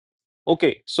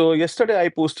Okay, so yesterday I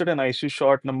posted an ICU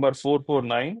short number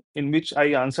 449 in which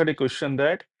I answered a question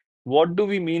that what do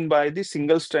we mean by the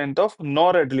single strength of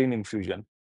noradrenaline infusion?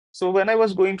 So when I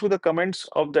was going through the comments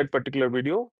of that particular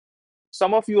video,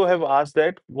 some of you have asked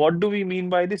that what do we mean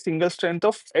by the single strength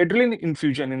of adrenaline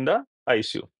infusion in the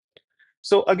ICU?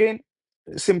 So again,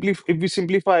 simply if we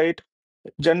simplify it,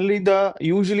 generally,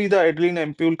 usually the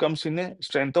adrenaline ampule comes in a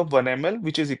strength of 1 ml,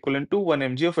 which is equivalent to 1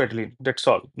 mg of adrenaline. That's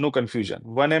all, no confusion.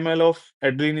 1 ml of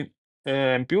adrenaline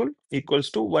ampule equals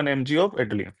to 1 mg of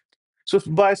adrenaline. So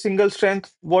by single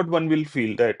strength, what one will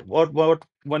feel that, what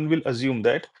one will assume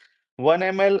that 1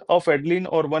 ml of adrenaline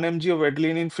or 1 mg of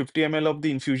adrenaline in 50 ml of the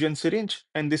infusion syringe,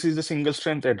 and this is the single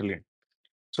strength adrenaline.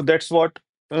 So that's what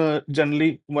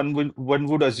generally one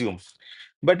would assume.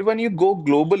 But when you go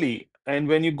globally and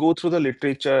when you go through the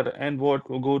literature and what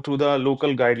go through the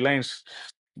local guidelines,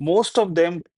 most of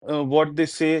them what they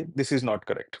say this is not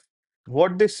correct.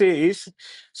 What they say is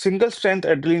single strength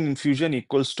adrenaline infusion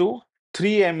equals to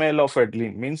 3 ml of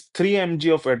adrenaline, means 3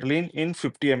 mg of adrenaline in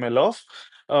 50 ml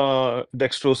of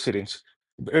dextrose syringe.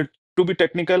 To be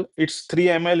technical, it's 3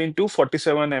 ml into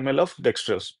 47 ml of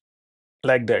dextrose,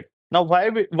 like that. Now,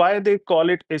 why they call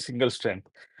it a single strength,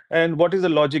 and what is the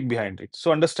logic behind it?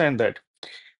 So understand that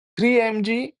 3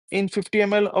 mg in 50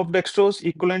 ml of dextrose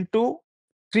equivalent to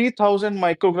 3000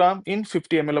 microgram in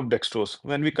 50 ml of dextrose.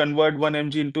 When we convert 1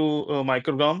 mg into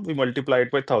microgram, we multiply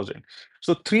it by 1000.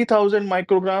 So 3000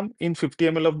 microgram in 50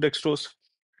 ml of dextrose.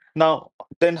 Now,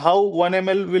 then how 1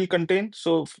 ml will contain?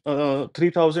 So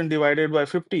 3000 divided by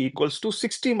 50 equals to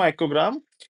 60 microgram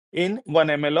in 1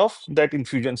 ml of that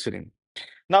infusion syringe.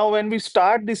 Now, when we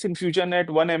start this infusion at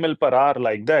 1 ml per hour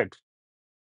like that,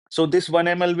 so this 1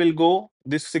 ml will go,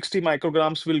 this 60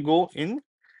 micrograms will go in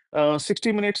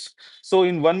 60 minutes. So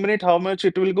in 1 minute, how much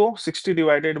it will go? 60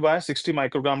 divided by 60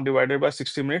 microgram divided by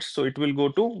 60 minutes. So it will go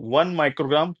to 1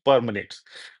 microgram per minute.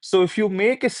 So if you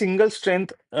make a single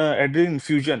strength adrenaline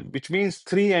infusion, which means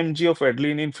 3 mg of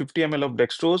adrenaline in 50 ml of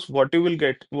dextrose, what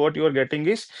you are getting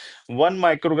is 1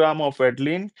 microgram of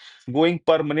adrenaline going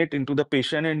per minute into the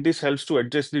patient, and this helps to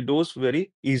adjust the dose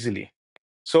very easily.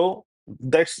 So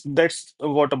that's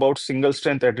what about single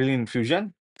strength adrenaline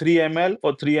infusion. 3 ml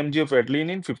or 3 mg of adrenaline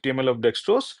in 50 ml of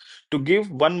dextrose to give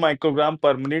 1 microgram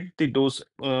per minute the dose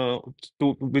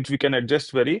to which we can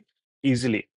adjust very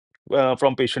easily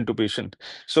from patient to patient.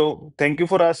 So thank you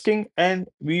for asking, and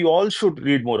we all should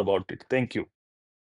read more about it. Thank you.